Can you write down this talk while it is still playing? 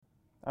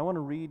I want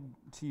to read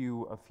to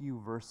you a few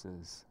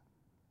verses.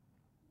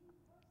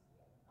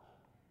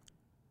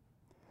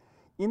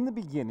 In the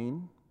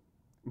beginning,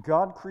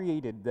 God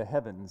created the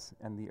heavens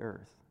and the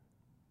earth.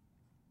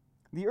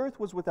 The earth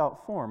was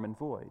without form and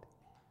void,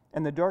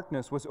 and the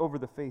darkness was over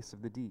the face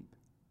of the deep.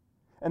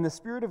 And the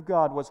Spirit of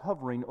God was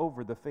hovering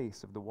over the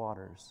face of the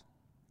waters.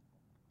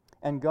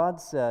 And God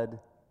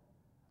said,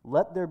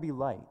 "Let there be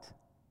light."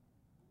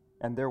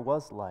 And there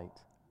was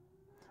light.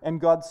 And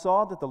God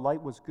saw that the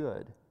light was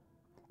good.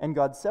 And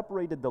God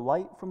separated the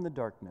light from the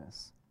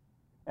darkness.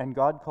 And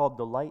God called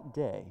the light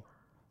day,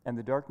 and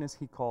the darkness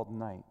he called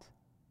night.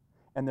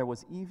 And there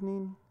was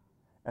evening,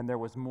 and there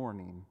was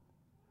morning,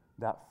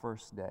 that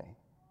first day.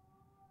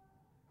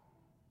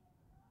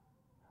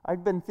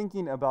 I've been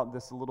thinking about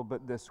this a little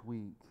bit this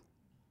week,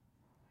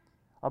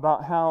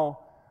 about how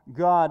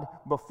God,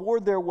 before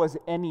there was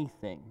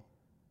anything,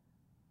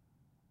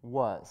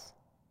 was.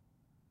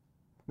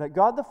 That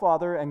God the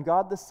Father and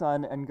God the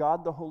Son and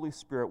God the Holy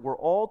Spirit were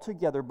all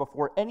together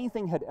before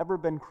anything had ever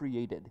been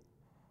created,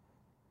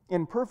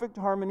 in perfect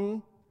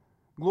harmony,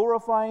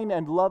 glorifying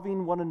and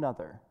loving one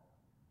another,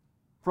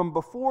 from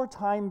before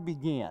time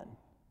began.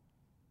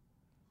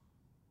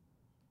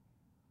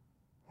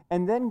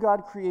 And then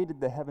God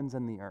created the heavens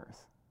and the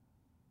earth.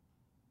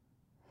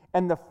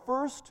 And the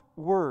first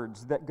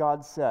words that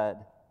God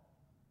said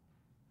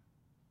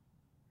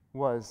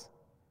was,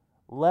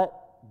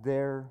 "Let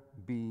there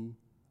be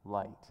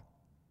light."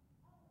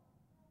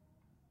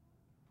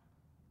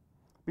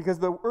 Because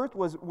the earth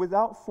was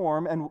without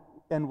form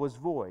and was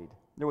void.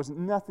 There was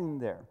nothing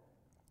there.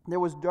 There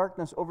was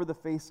darkness over the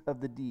face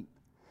of the deep.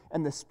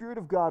 And the Spirit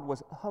of God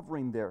was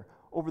hovering there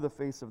over the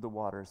face of the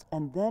waters.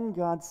 And then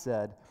God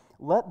said,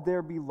 "Let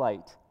there be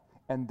light,"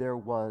 and there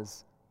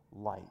was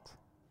light.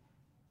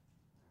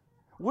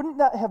 Wouldn't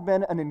that have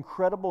been an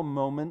incredible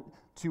moment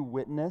to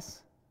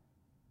witness?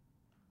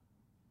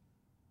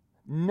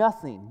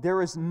 Nothing.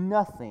 There is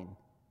nothing.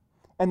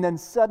 And then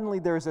suddenly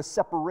there is a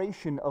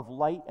separation of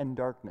light and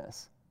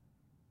darkness.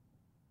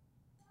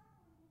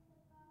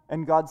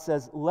 And God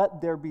says,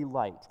 "Let there be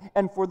light."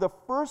 And for the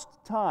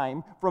first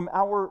time, from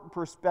our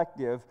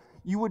perspective,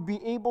 you would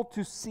be able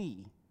to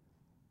see.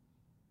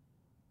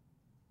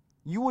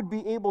 You would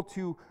be able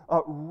to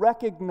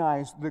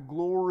recognize the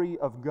glory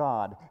of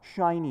God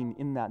shining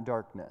in that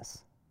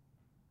darkness.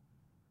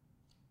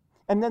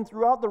 And then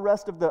throughout the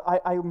rest of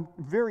I'm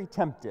very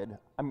tempted,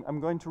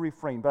 I'm going to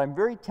refrain, but I'm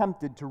very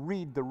tempted to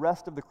read the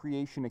rest of the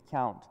creation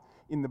account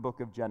in the book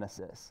of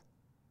Genesis.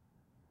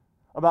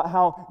 About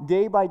how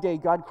day by day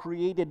God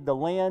created the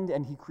land,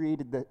 and he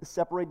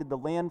separated the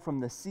land from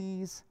the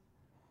seas,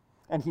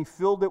 and he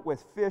filled it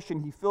with fish,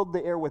 and he filled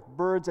the air with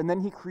birds, and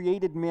then he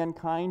created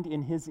mankind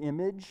in his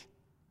image,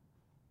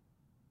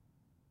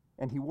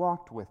 and he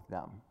walked with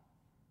them.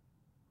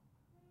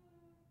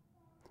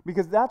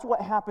 Because that's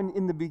what happened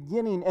in the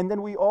beginning, and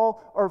then we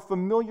all are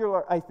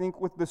familiar, I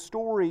think, with the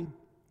story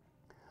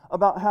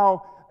about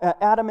how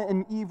Adam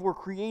and Eve were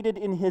created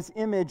in his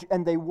image,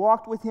 and they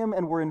walked with him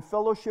and were in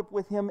fellowship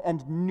with him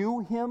and knew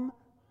him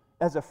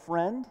as a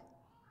friend.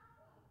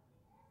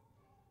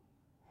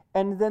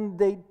 And then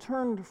they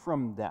turned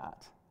from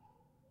that.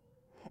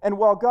 And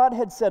while God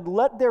had said,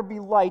 "Let there be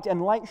light,"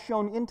 and light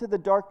shone into the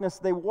darkness,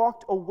 they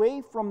walked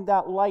away from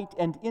that light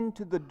and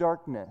into the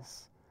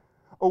darkness,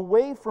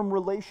 away from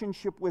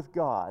relationship with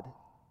God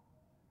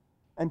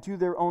and to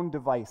their own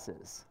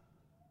devices.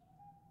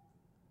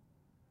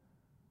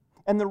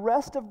 And the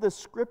rest of the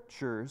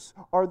scriptures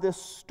are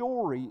this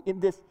story,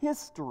 in this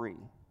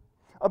history,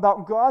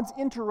 about God's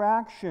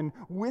interaction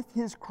with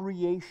his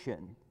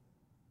creation.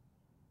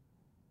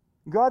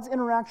 God's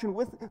interaction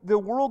with the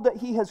world that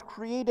he has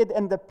created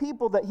and the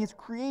people that he's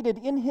created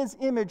in his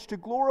image to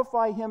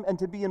glorify him and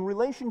to be in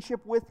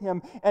relationship with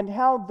him, and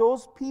how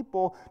those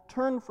people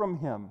turned from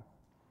him,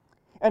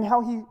 and how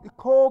he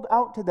called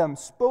out to them,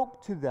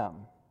 spoke to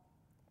them.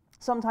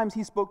 Sometimes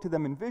he spoke to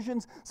them in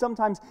visions.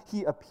 Sometimes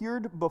he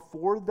appeared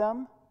before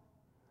them.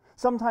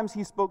 Sometimes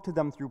he spoke to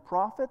them through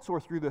prophets or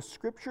through the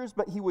scriptures,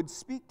 but he would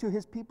speak to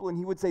his people and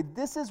he would say,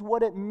 "This is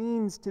what it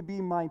means to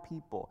be my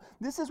people.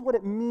 This is what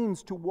it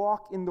means to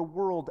walk in the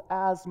world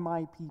as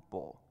my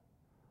people."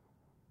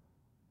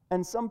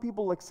 And some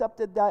people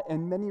accepted that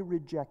and many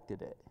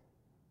rejected it.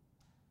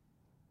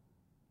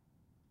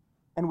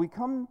 And we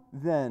come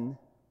then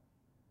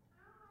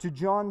to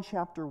John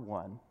chapter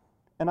 1.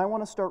 And I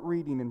want to start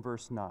reading in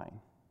verse 9.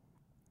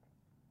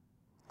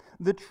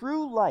 "The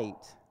true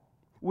light,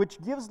 which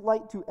gives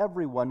light to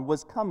everyone,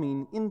 was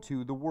coming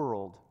into the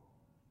world.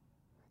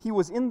 He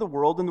was in the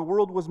world, and the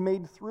world was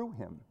made through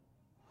him.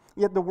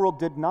 Yet the world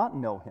did not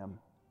know him.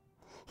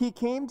 He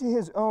came to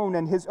his own,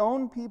 and his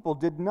own people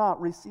did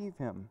not receive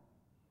him.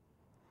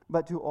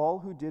 But to all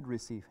who did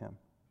receive him,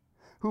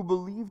 who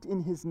believed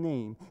in his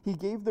name, he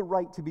gave the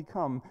right to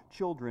become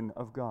children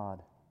of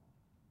God,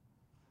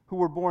 who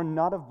were born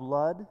not of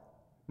blood,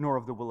 nor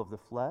of the will of the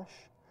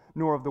flesh,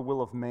 nor of the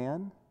will of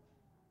man,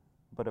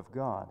 but of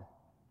God.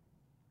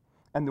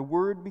 And the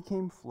Word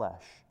became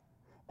flesh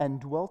and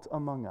dwelt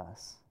among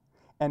us,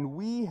 and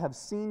we have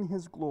seen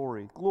his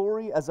glory,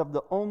 glory as of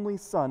the only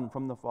Son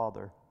from the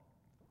Father,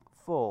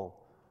 full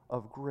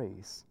of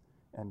grace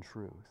and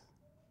truth.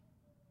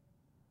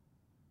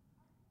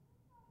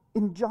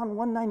 In John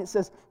 1:9 it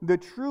says, the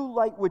true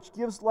light which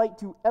gives light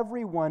to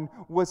everyone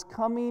was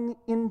coming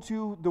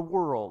into the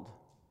world.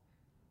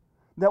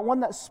 That one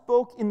that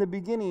spoke in the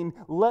beginning,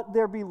 let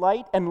there be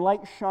light, and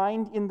light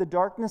shined in the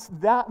darkness,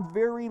 that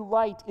very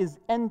light is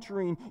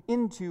entering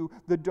into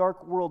the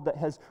dark world that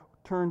has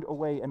turned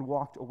away and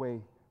walked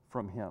away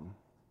from him.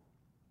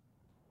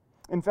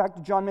 In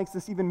fact, John makes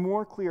this even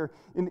more clear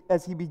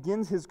as he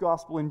begins his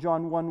gospel in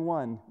John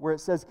 1:1, where it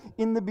says,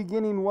 in the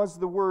beginning was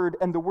the Word,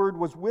 and the Word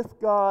was with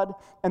God,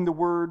 and the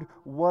Word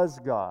was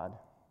God.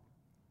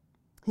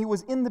 He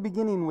was in the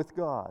beginning with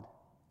God.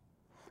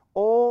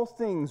 All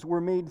things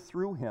were made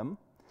through him,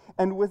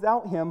 and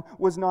without him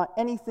was not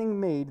anything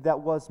made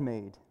that was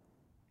made.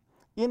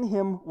 In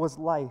him was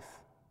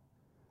life,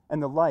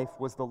 and the life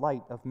was the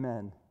light of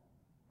men.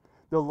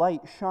 The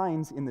light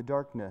shines in the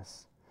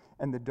darkness,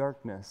 and the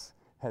darkness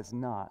has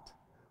not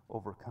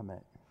overcome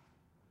it.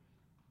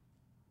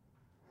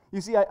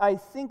 You see, I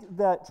think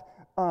that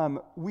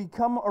we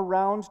come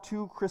around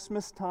to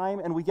Christmas time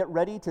and we get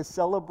ready to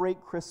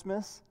celebrate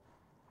Christmas,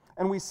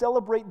 and we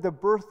celebrate the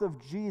birth of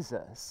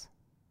Jesus.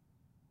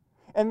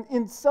 And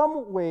in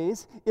some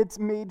ways, it's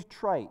made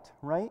trite,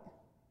 right?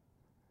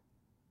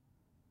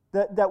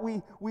 That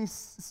we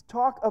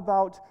talk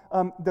about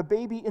the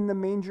baby in the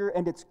manger,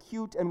 and it's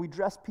cute, and we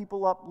dress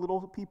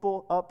little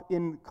people up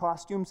in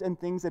costumes and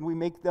things, and we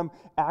make them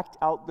act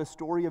out the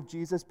story of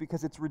Jesus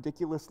because it's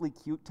ridiculously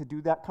cute to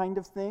do that kind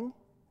of thing.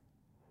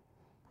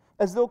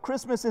 As though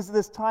Christmas is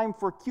this time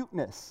for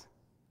cuteness.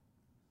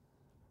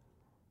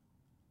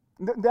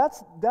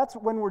 That's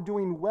when we're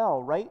doing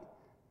well, right?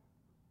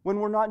 When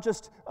we're not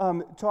just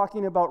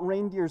talking about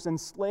reindeers and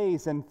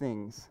sleighs and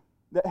things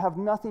that have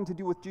nothing to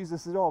do with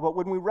Jesus at all. But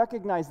when we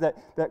recognize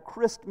that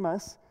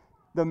Christmas,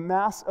 the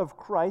Mass of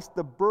Christ,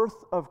 the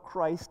birth of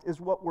Christ is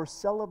what we're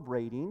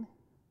celebrating,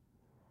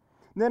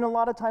 then a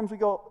lot of times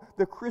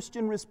the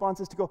Christian response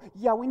is to go,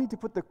 yeah, we need to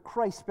put the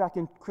Christ back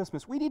in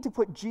Christmas. We need to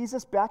put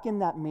Jesus back in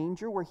that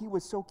manger where he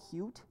was so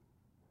cute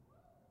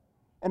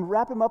and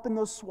wrap him up in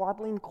those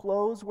swaddling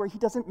clothes where he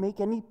doesn't make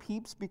any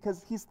peeps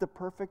because he's the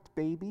perfect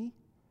baby.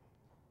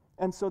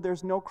 And so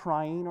there's no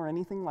crying or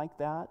anything like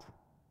that.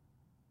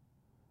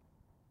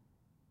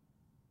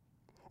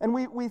 And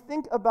we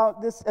think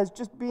about this as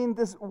just being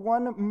this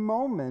one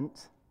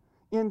moment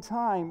in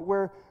time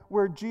where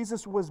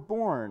Jesus was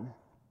born.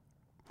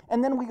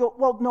 And then we go,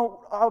 well,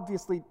 no,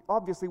 obviously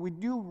we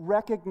do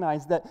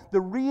recognize that the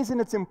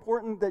reason it's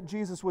important that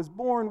Jesus was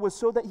born was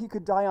so that he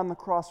could die on the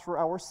cross for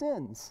our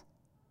sins.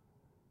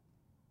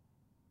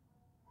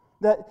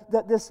 That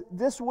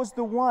this was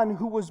the one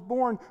who was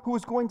born, who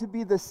was going to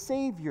be the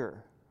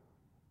Savior.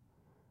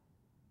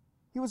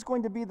 He was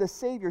going to be the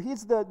Savior.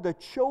 He's the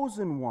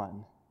chosen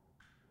one.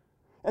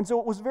 And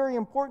so it was very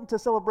important to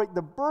celebrate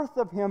the birth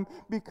of him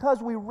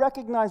because we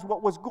recognize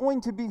what was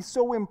going to be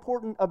so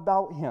important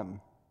about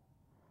him.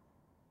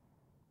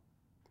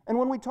 And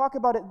when we talk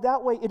about it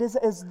that way, it is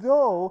as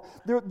though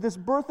this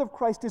birth of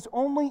Christ is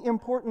only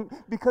important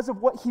because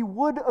of what he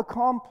would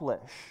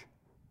accomplish,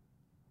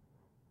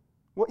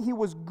 what he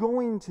was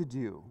going to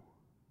do.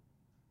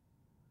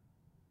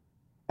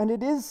 And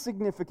it is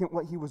significant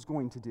what he was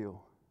going to do.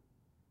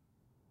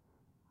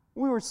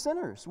 We were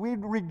sinners. We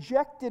had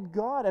rejected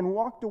God and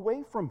walked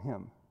away from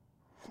him.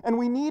 And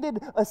we needed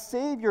a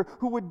Savior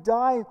who would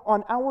die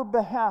on our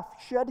behalf,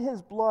 shed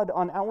his blood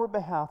on our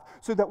behalf,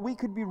 so that we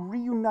could be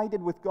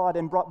reunited with God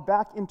and brought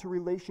back into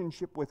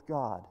relationship with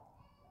God.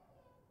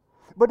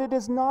 But it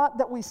is not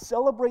that we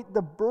celebrate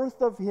the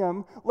birth of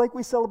him like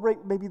we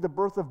celebrate maybe the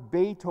birth of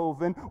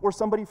Beethoven or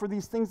somebody for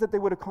these things that they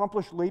would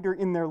accomplish later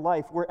in their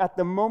life, where at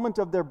the moment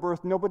of their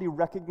birth, nobody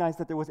recognized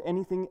that there was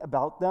anything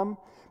about them,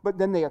 but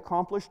then they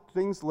accomplished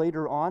things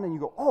later on, and you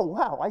go, oh,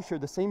 wow, I share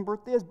the same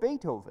birthday as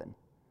Beethoven.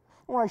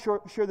 Or I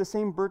share the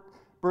same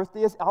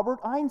birthday as Albert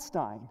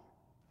Einstein.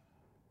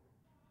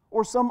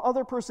 Or some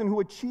other person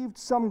who achieved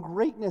some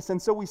greatness, and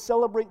so we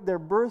celebrate their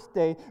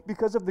birthday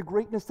because of the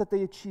greatness that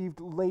they achieved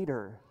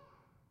later.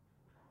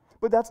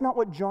 But that's not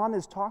what John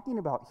is talking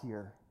about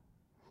here.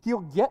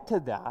 He'll get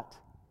to that.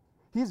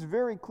 He's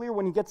very clear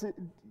when he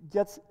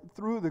gets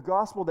through the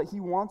gospel that he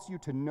wants you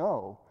to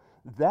know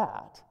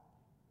that.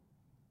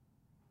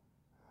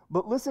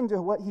 But listen to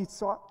what he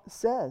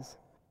says.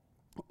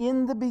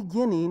 In the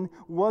beginning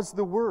was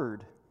the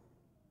Word,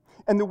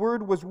 and the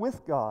Word was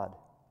with God,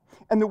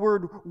 and the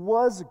Word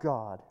was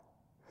God.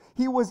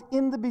 He was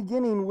in the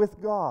beginning with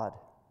God.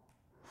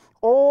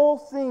 All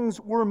things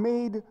were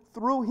made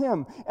through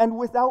him, and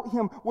without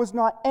him was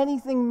not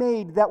anything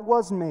made that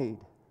was made.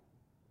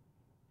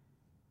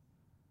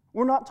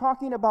 We're not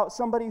talking about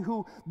somebody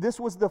who this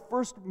was the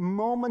first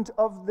moment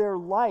of their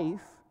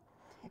life,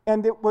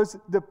 and it was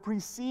the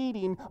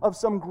preceding of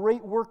some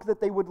great work that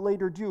they would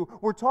later do.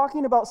 We're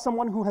talking about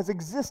someone who has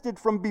existed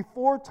from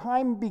before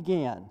time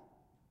began.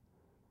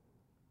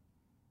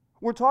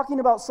 We're talking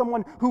about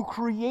someone who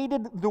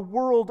created the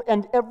world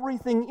and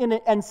everything in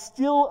it and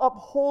still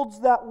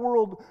upholds that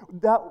world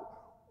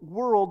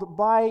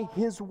by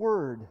His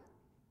word,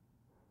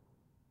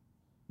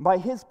 by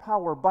His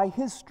power, by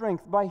His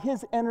strength, by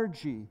His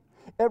energy.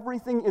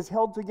 Everything is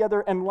held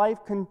together and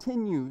life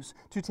continues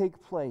to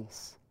take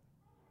place.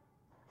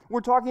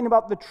 We're talking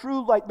about the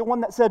true light, the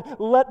one that said,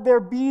 "Let there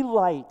be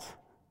light."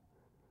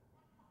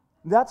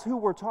 That's who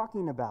we're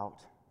talking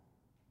about.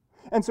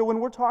 And so when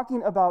we're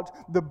talking about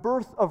the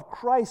birth of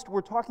Christ,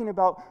 we're talking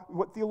about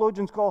what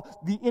theologians call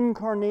the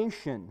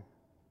incarnation.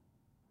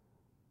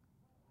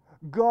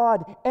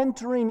 God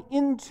entering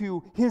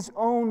into His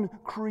own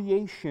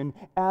creation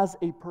as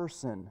a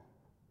person.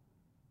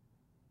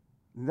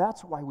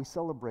 That's why we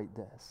celebrate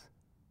this.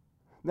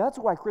 That's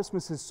why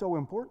Christmas is so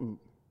important.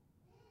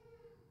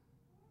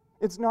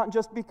 It's not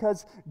just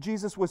because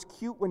Jesus was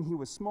cute when He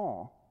was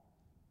small.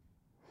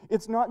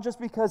 It's not just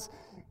because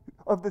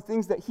of the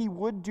things that He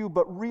would do,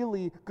 but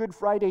really, Good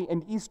Friday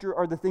and Easter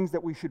are the things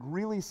that we should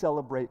really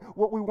celebrate.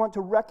 What we want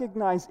to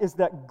recognize is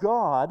that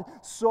God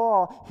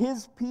saw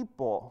His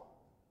people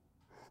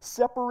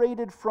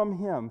separated from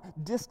Him,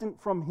 distant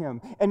from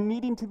Him, and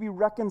needing to be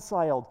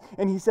reconciled.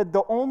 And He said,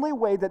 the only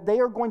way that they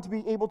are going to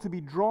be able to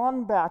be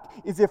drawn back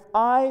is if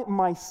I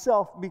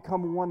myself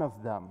become one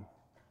of them.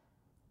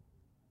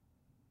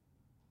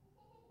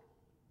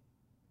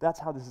 That's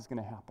how this is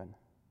going to happen.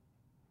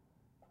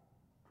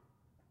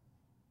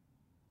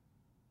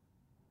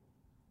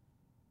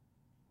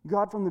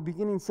 God from the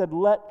beginning said,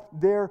 "Let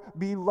there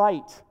be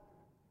light."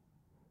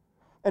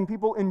 And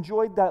people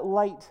enjoyed that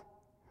light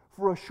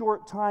for a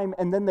short time,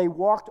 and then they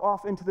walked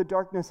off into the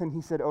darkness, and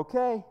He said,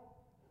 "Okay,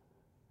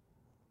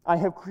 I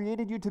have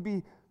created you to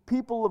be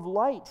people of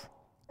light,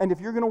 and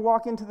if you're going to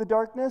walk into the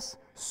darkness,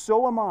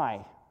 so am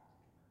I.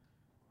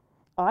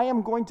 I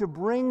am going to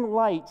bring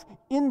light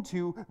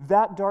into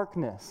that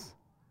darkness.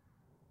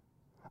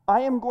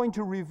 I am going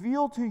to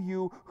reveal to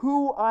you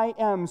who I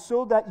am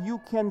so that you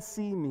can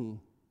see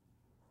me."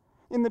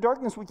 In the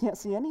darkness, we can't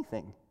see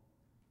anything.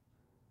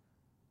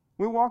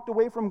 We walked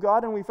away from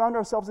God and we found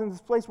ourselves in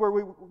this place where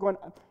we were going,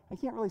 I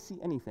can't really see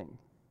anything.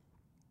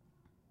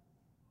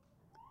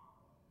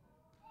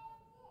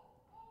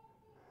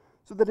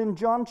 So that in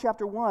John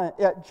chapter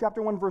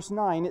 1, verse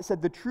 9, it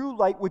said, "The true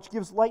light which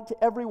gives light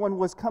to everyone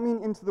was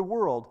coming into the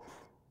world."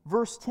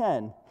 Verse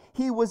 10,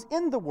 "He was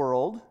in the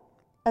world,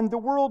 and the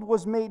world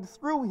was made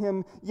through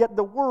Him, yet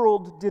the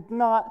world did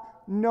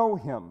not know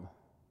Him."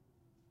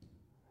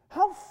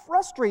 How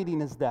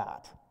frustrating is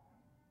that?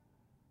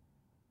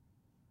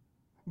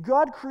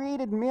 God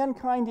created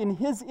mankind in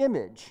His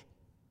image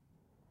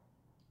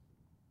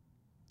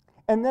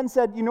and then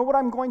said, "You know what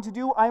I'm going to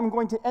do? I am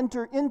going to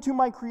enter into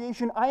my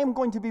creation. I am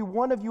going to be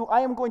one of you.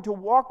 I am going to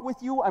walk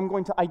with you. I'm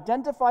going to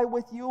identify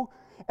with you,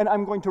 and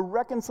I'm going to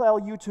reconcile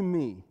you to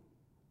me."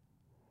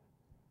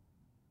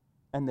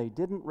 And they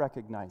didn't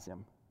recognize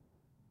Him.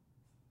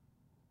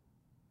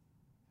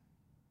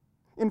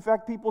 In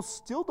fact, people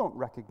still don't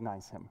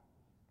recognize Him.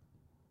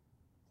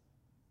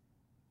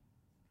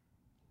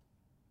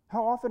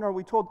 How often are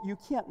we told, you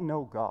can't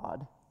know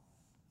God?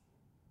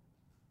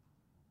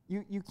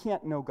 You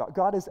can't know God.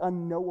 God is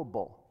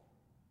unknowable.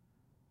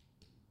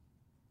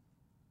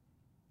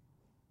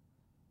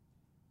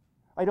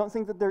 I don't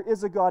think that there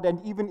is a God,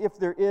 and even if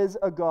there is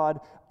a God,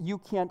 you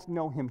can't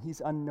know Him. He's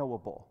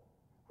unknowable.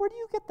 Where do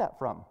you get that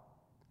from?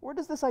 Where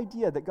does this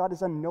idea that God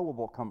is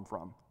unknowable come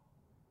from?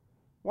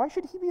 Why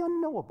should He be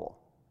unknowable?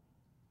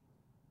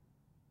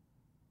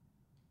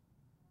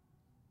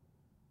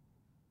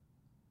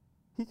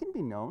 He can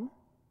be known.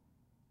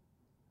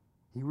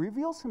 He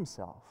reveals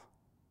Himself.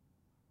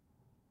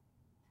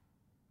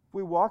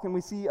 We walk and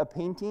we see a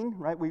painting,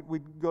 right? We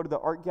go to the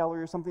art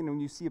gallery or something, and when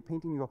you see a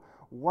painting, you go,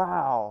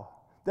 "Wow,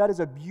 that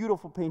is a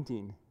beautiful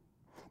painting."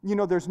 You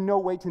know, there's no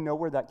way to know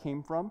where that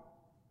came from.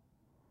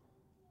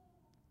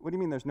 What do you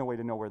mean there's no way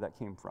to know where that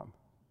came from?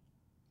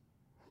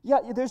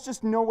 Yeah, there's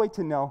just no way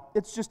to know.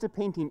 It's just a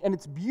painting, and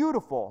it's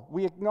beautiful.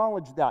 We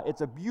acknowledge that.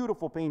 It's a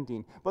beautiful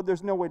painting, but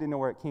there's no way to know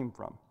where it came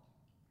from.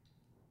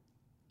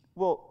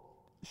 Well,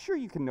 sure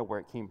you can know where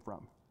it came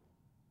from.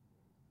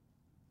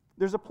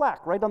 There's a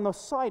plaque right on the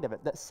side of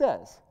it that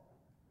says,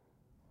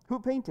 who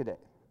painted it?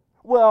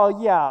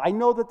 Well, yeah, I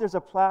know that there's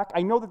a plaque.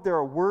 I know that there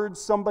are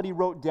words somebody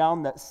wrote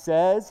down that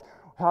says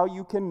how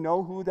you can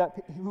know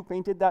who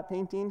painted that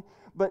painting,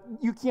 but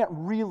you can't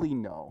really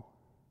know.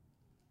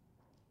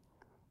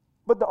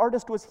 But the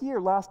artist was here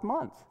last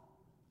month,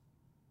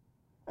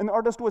 and the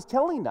artist was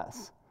telling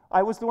us,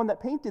 I was the one that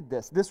painted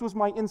this. This was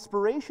my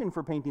inspiration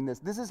for painting this.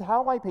 This is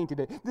how I painted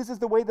it. This is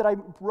the way that I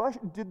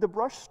did the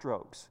brush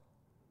strokes.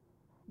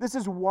 This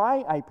is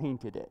why I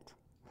painted it.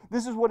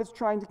 This is what it's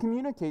trying to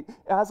communicate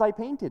as I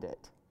painted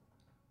it.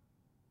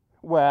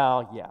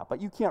 Well, yeah,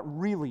 but you can't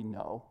really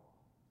know.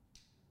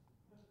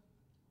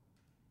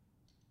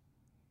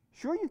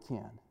 Sure you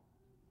can.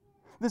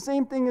 The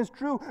same thing is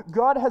true.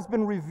 God has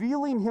been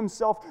revealing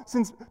Himself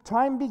since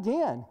time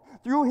began.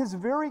 Through His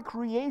very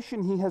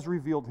creation, He has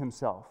revealed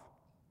Himself.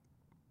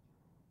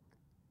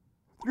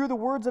 Through the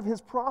words of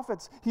his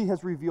prophets, he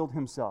has revealed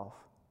himself.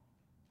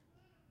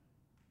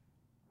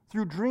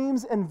 Through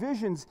dreams and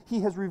visions, he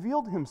has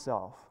revealed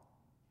himself.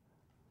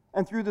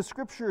 And through the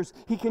scriptures,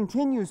 he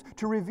continues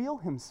to reveal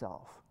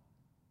himself.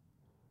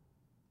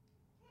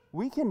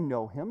 We can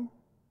know him.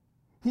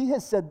 He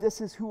has said, "This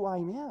is who I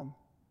am."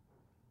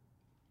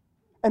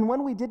 And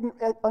when we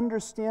didn't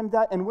understand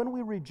that, and when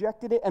we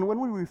rejected it, and when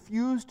we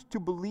refused to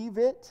believe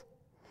it,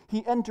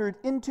 he entered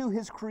into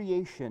his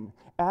creation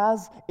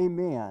as a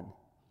man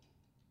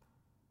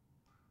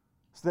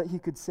so that he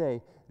could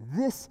say,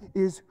 "This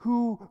is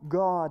who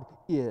God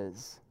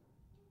is."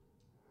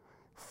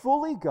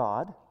 Fully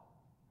God,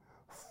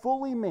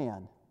 fully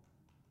man,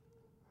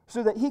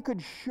 so that he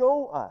could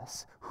show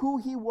us who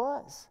he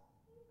was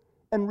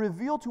and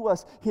reveal to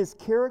us his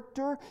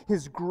character,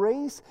 his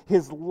grace,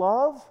 his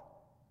love,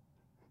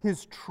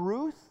 his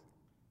truth,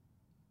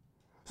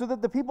 so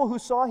that the people who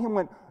saw him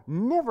went,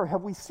 "Never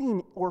have we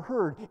seen or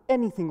heard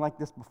anything like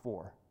this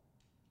before.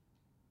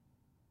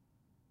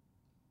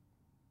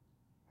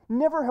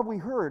 Never have we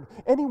heard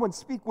anyone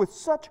speak with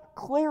such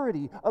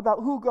clarity about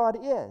who God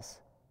is."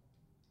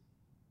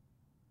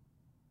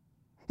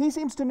 He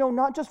seems to know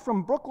not just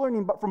from book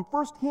learning, but from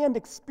firsthand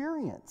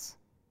experience.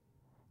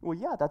 Well,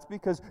 yeah, that's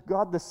because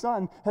God the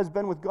Son has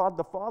been with God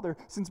the Father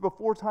since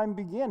before time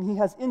began. He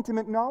has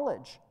intimate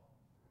knowledge.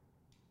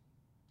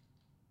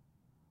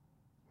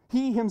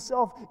 He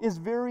himself is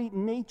very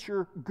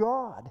nature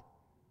God.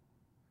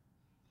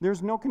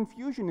 There's no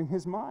confusion in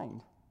his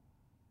mind.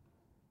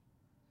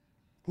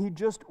 He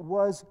just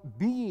was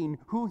being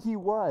who he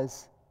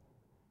was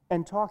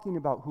and talking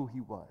about who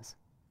he was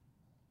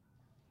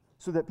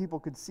so that people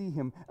could see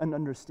him and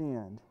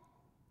understand.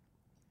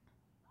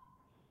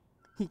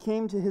 He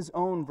came to his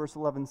own, verse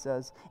 11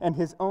 says, and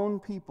his own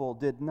people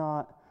did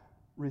not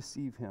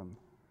receive him.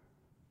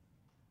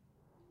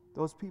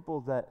 Those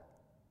people that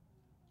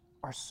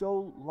are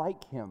so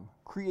like him,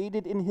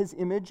 created in his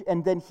image,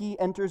 and then he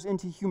enters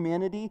into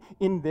humanity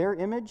in their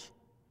image.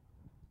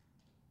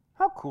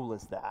 How cool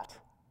is that?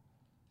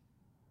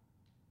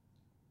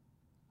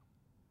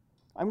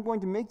 I'm going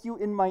to make you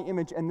in my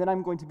image, and then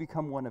I'm going to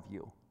become one of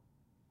you.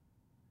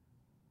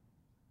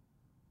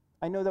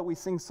 I know that we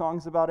sing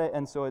songs about it,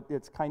 and so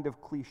it's kind of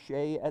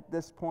cliche at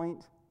this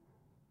point.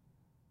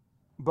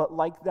 But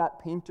like that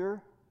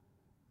painter,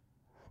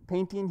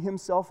 painting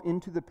himself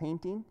into the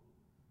painting,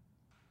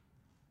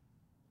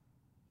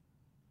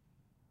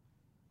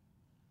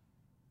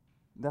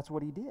 that's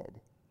what he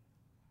did.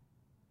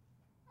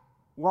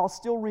 While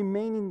still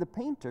remaining the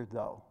painter,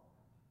 though.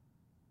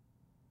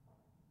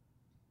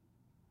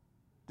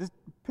 Just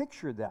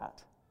picture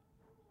that.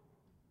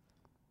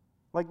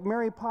 Like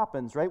Mary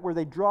Poppins, right? Where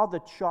they draw the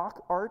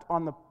chalk art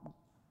on the,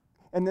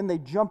 and then they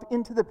jump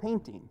into the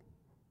painting.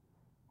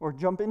 Or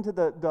jump into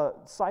the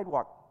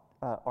sidewalk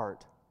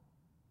art.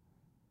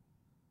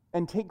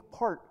 And take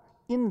part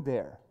in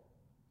there.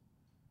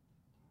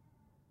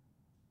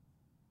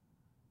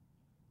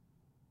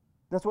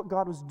 That's what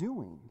God was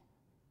doing.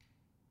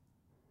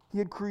 He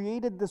had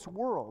created this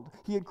world.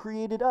 He had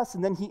created us,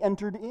 and then he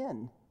entered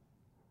in.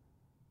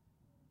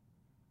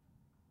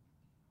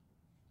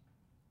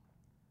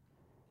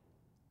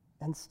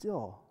 And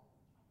still,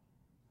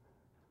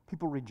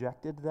 people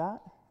rejected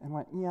that and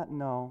went, "Yeah,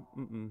 no,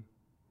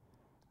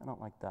 I don't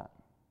like that.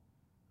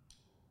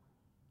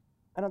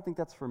 I don't think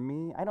that's for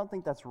me. I don't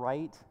think that's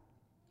right.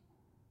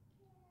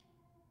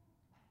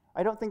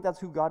 I don't think that's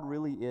who God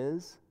really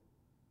is.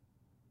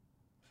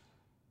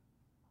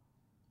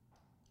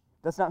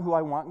 That's not who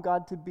I want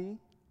God to be."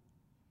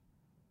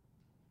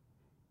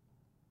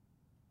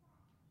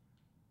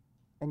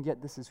 And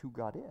yet this is who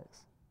God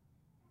is.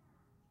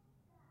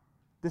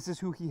 This is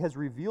who he has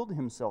revealed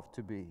himself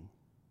to be.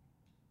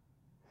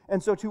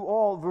 And so to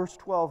all, verse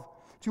 12,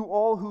 to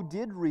all who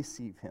did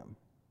receive him,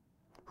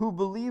 who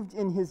believed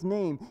in his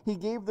name, he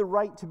gave the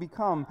right to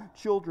become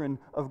children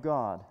of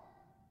God,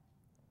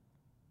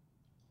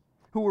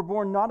 who were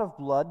born not of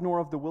blood, nor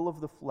of the will of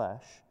the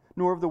flesh,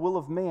 nor of the will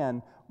of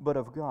man, but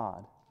of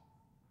God.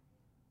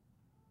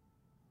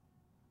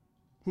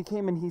 He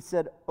came and he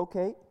said,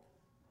 "Okay,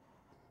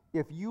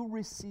 if you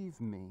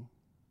receive me,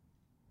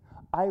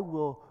 I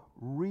will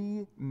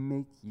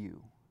remake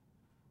you.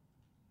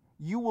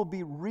 You will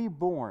be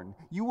reborn.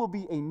 You will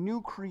be a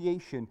new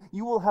creation.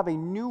 You will have a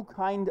new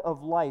kind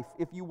of life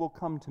if you will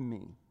come to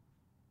me.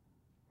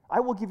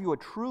 I will give you a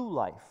true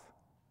life,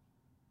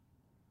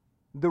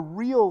 the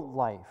real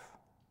life,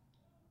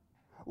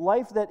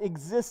 life that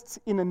exists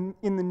in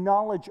the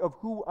knowledge of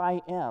who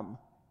I am.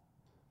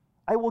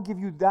 I will give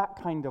you that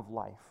kind of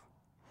life.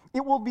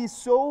 It will be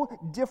so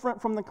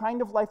different from the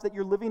kind of life that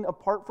you're living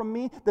apart from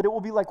me that it will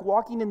be like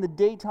walking in the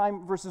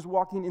daytime versus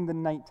walking in the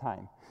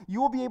nighttime.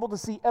 You will be able to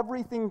see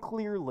everything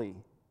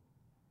clearly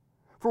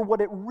for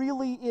what it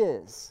really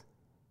is,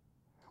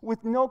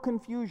 with no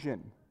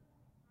confusion.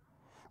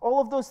 All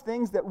of those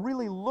things that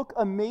really look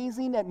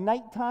amazing at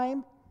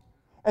nighttime,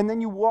 and then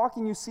you walk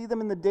and you see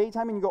them in the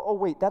daytime and you go, "Oh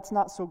wait, that's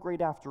not so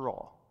great after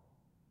all."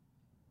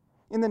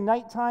 In the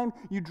nighttime,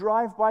 you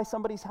drive by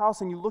somebody's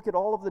house and you look at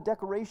all of the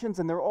decorations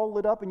and they're all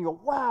lit up and you go,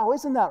 wow,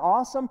 isn't that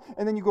awesome?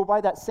 And then you go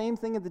by that same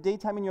thing in the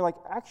daytime and you're like,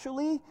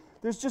 actually,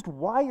 there's just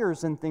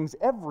wires and things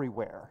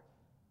everywhere.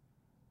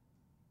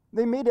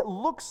 They made it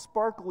look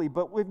sparkly,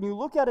 but when you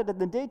look at it in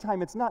the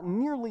daytime, it's not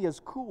nearly as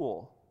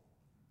cool.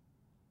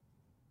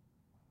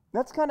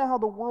 That's kind of how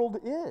the world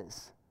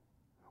is.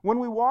 When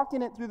we walk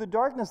in it through the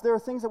darkness, there are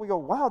things that we go,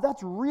 wow,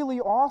 that's really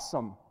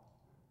awesome.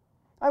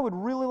 I would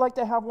really like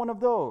to have one of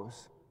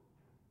those.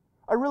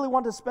 I really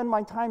want to spend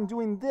my time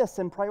doing this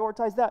and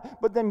prioritize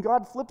that. But then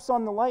God flips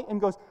on the light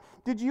and goes,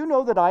 did you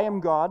know that I am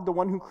God, the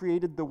one who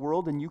created the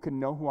world, and you can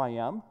know who I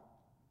am?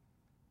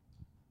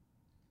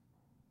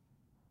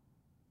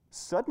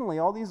 Suddenly,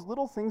 all these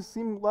little things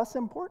seem less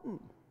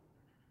important.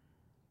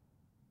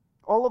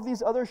 All of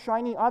these other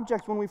shiny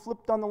objects, when we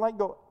flipped on the light,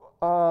 go,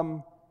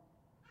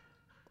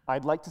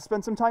 I'd like to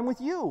spend some time with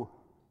you.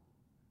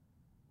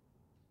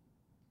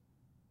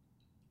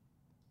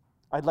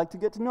 I'd like to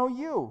get to know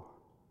you.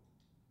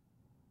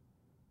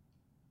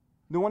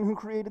 The one who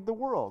created the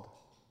world.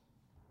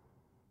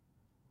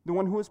 The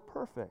one who is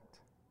perfect.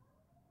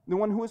 The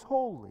one who is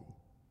holy.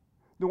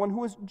 The one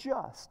who is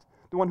just.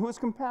 The one who is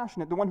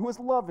compassionate. The one who is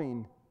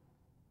loving.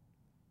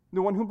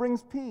 The one who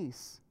brings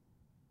peace.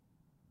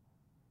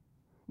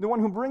 The one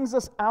who brings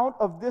us out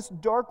of this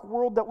dark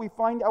world that we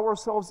find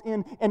ourselves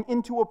in and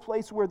into a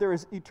place where there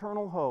is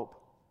eternal hope.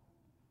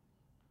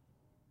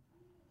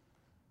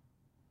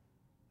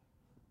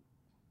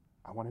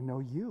 I want to know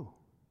you.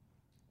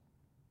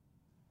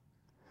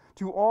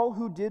 To all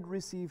who did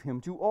receive him,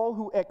 to all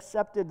who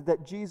accepted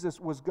that Jesus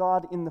was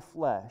God in the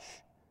flesh,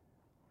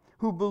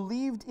 who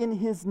believed in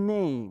his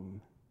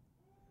name,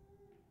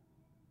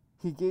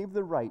 he gave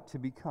the right to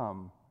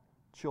become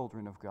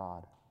children of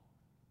God.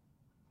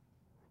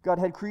 God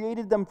had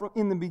created them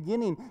in the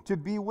beginning to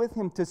be with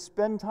him, to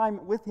spend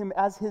time with him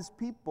as his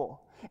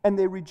people. And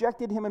they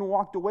rejected him and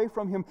walked away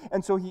from him.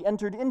 And so he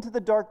entered into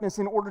the darkness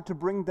in order to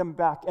bring them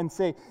back and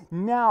say,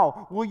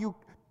 now will you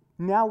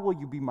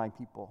be my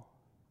people?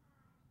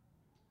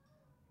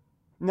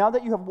 Now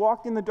that you have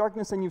walked in the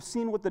darkness and you've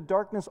seen what the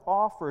darkness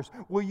offers,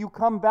 will you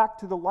come back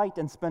to the light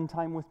and spend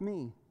time with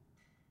me?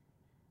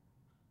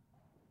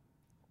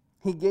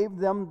 He gave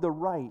them the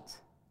right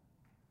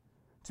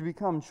to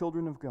become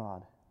children of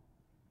God,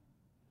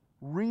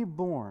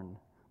 reborn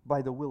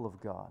by the will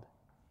of God.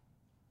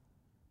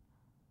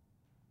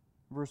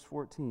 Verse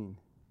 14,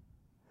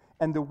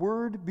 and the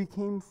Word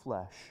became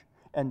flesh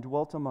and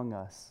dwelt among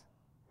us,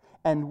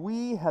 and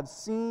we have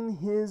seen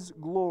his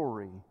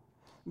glory,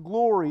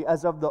 glory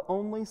as of the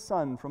only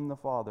Son from the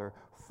Father,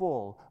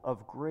 full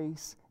of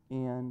grace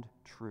and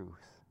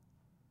truth.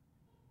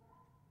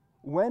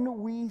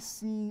 When we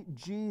see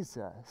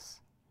Jesus,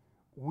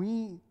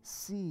 we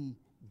see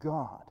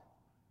God.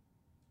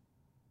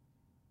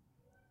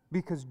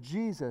 Because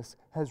Jesus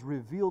has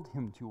revealed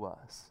him to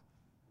us.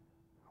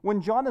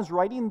 When John is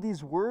writing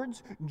these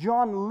words,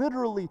 John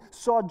literally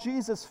saw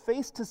Jesus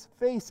face to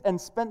face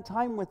and spent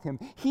time with him.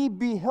 He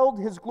beheld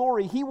his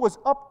glory. He was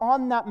up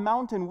on that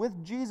mountain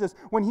with Jesus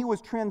when he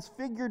was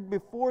transfigured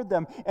before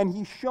them, and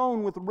he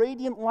shone with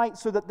radiant light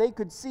so that they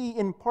could see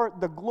in part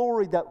the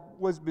glory that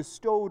was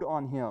bestowed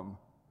on him.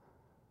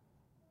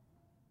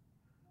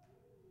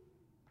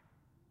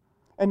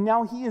 And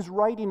now he is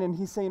writing and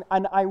he's saying,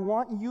 and I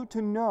want you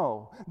to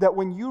know that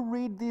when you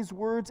read these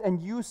words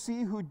and you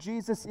see who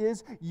Jesus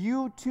is,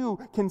 you too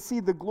can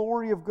see the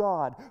glory of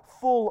God,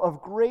 full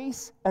of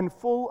grace and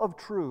full of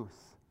truth.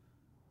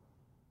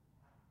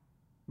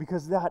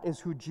 Because that is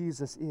who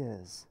Jesus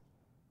is.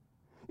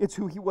 It's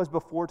who he was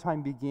before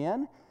time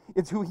began.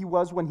 It's who he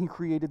was when he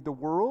created the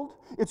world.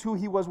 It's who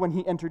he was when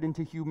he entered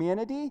into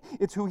humanity.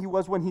 It's who he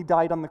was when he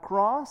died on the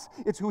cross.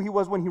 It's who he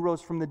was when he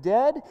rose from the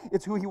dead.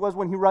 It's who he was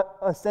when he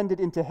ascended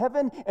into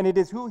heaven. And it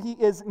is who he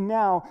is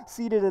now,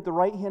 seated at the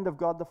right hand of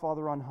God the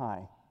Father on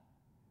high.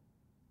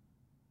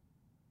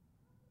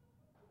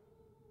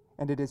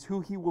 And it is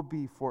who he will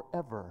be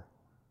forever.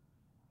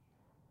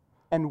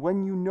 And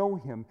when you know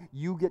him,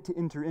 you get to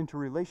enter into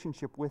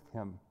relationship with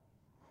him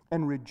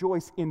and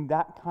rejoice in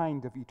that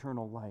kind of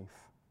eternal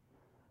life.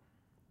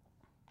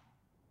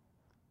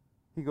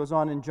 He goes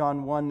on in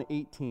John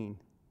 1:18,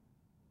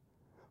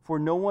 for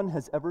no one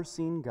has ever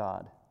seen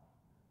God,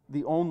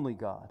 the only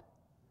God,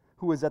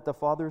 who is at the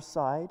Father's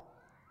side.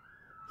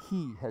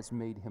 He has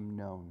made him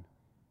known.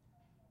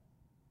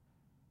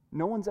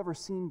 No one's ever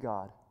seen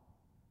God.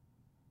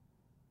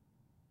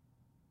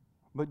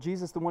 But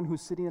Jesus, the one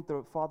who's sitting at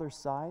the Father's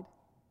side,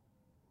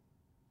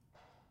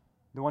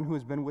 the one who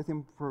has been with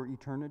him for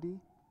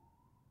eternity,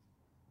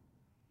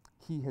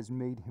 he has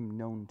made him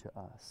known to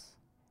us.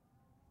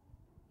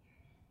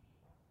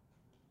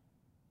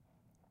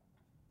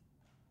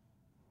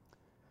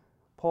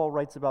 Paul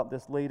writes about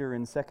this later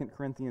in 2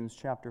 Corinthians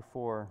chapter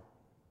 4.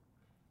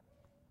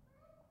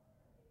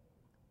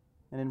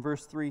 And in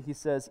verse 3 he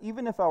says,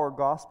 even if our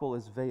gospel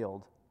is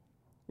veiled,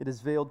 it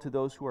is veiled to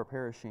those who are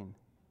perishing.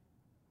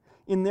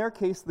 In their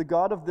case, the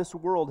God of this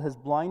world has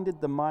blinded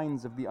the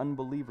minds of the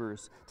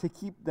unbelievers to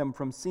keep them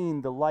from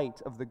seeing the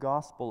light of the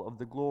gospel of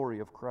the glory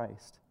of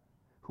Christ,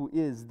 who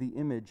is the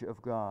image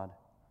of God.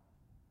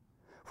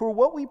 For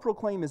what we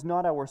proclaim is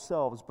not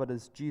ourselves, but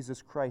as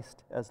Jesus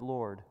Christ as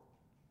Lord,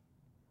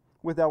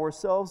 with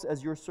ourselves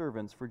as your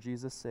servants for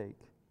Jesus' sake.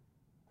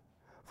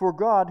 For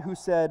God, who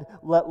said,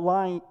 let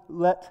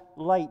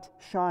light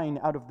shine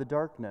out of the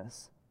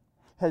darkness,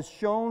 has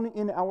shone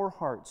in our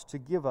hearts to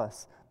give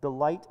us the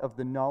light of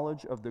the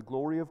knowledge of the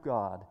glory of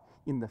God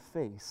in the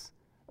face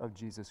of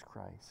Jesus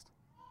Christ.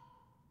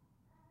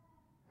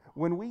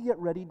 When we get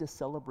ready to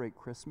celebrate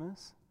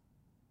Christmas,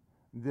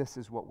 this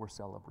is what we're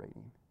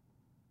celebrating.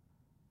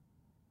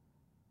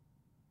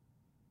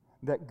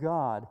 That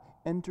God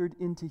entered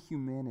into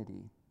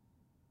humanity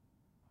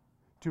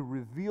to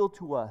reveal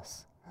to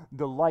us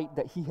the light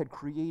that he had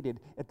created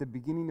at the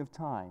beginning of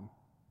time,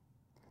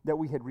 that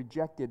we had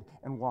rejected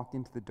and walked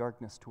into the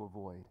darkness to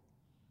avoid.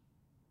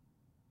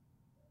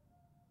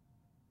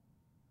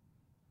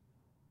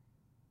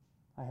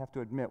 I have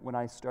to admit, when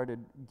I started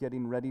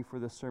getting ready for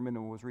this sermon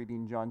and was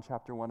reading John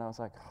chapter 1, I was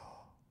like, oh,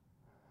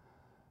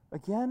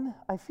 again,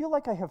 I feel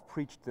like I have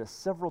preached this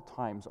several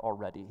times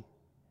already.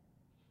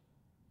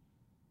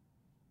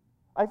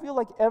 I feel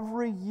like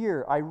every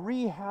year I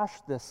rehash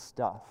this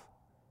stuff.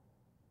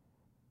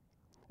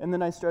 And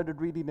then I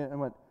started reading it and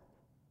went,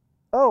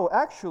 oh,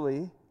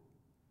 actually,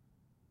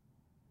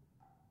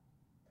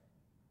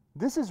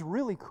 this is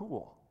really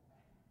cool.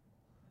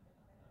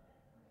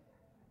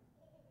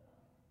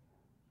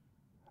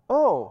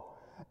 Oh,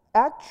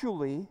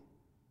 actually,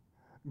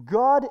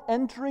 God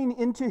entering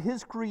into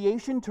his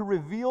creation to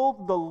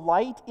reveal the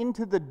light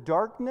into the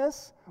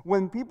darkness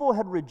when people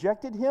had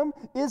rejected him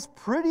is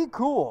pretty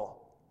cool.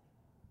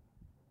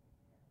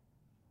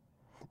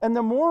 And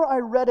the more I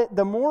read it,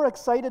 the more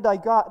excited I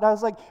got. And I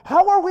was like,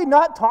 how are we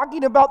not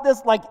talking about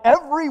this like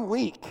every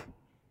week?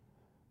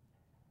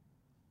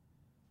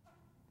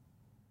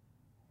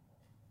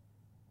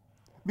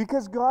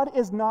 Because God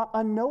is not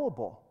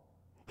unknowable.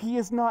 He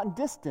is not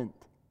distant.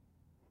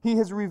 He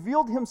has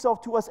revealed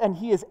himself to us, and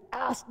he is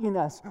asking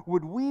us,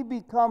 would we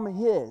become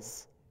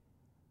his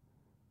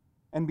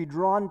and be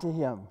drawn to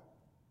him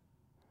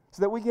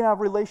so that we can have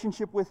a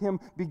relationship with him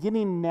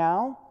beginning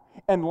now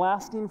and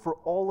lasting for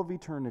all of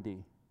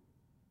eternity.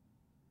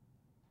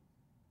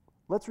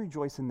 Let's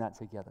rejoice in that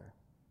together.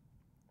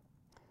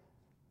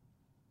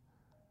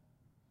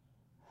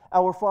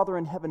 Our Father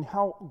in heaven,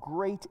 how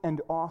great and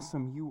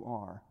awesome you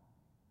are.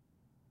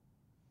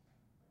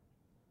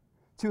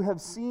 To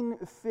have seen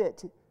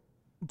fit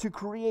to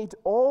create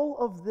all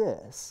of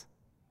this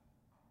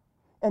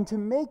and to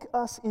make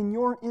us in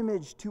your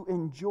image to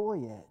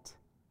enjoy it.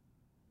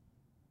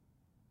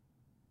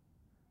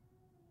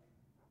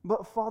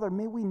 But Father,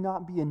 may we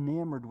not be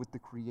enamored with the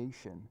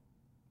creation,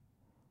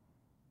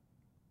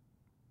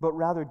 but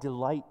rather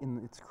delight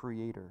in its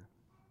creator.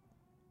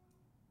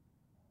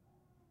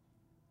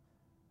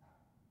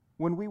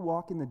 When we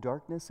walk in the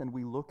darkness and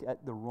we look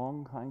at the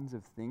wrong kinds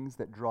of things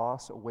that draw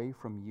us away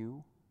from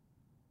you,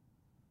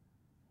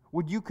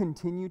 would you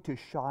continue to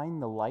shine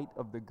the light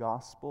of the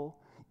gospel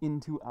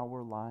into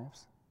our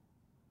lives?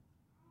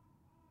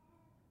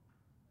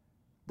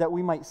 That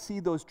we might see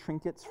those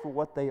trinkets for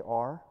what they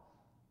are,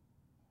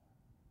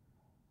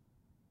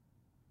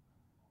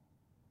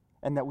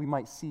 and that we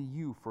might see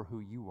you for who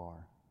you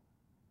are.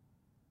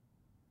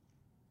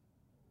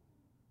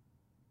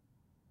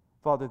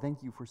 Father,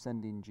 thank you for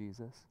sending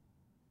Jesus.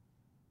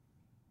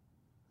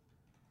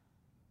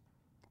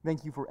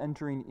 Thank you for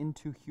entering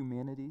into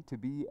humanity to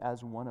be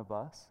as one of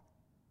us.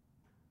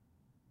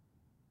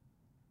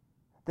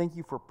 Thank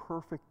you for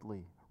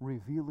perfectly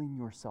revealing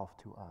yourself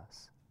to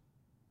us,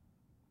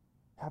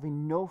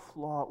 having no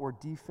flaw or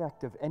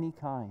defect of any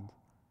kind.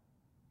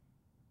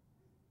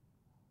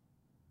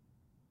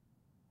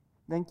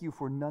 Thank you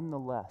for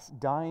nonetheless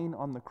dying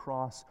on the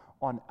cross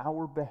on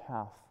our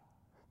behalf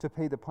to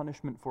pay the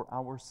punishment for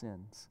our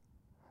sins,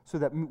 so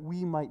that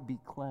we might be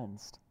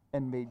cleansed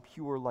and made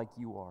pure like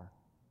you are.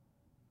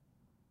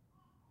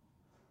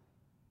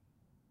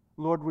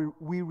 Lord,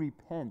 we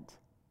repent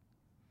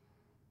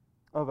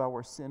of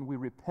our sin. We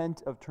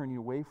repent of turning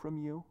away from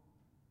you.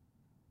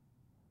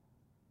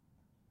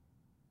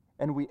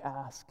 And we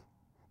ask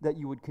that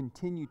you would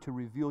continue to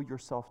reveal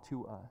yourself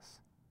to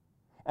us,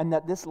 and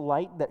that this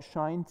light that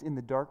shines in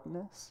the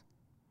darkness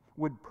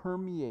would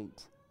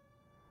permeate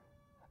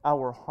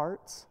our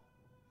hearts,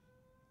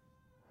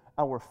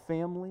 our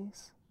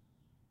families,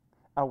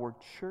 our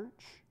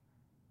church,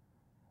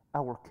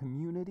 our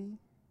community,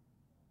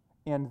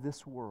 and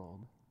this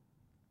world,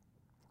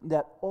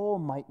 that all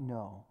might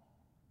know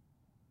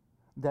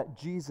that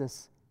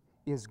Jesus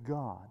is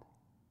God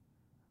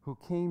who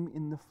came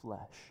in the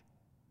flesh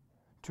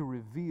to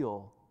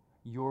reveal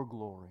your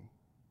glory.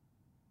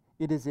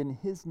 It is in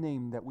his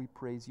name that we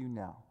praise you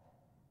now.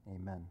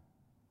 Amen.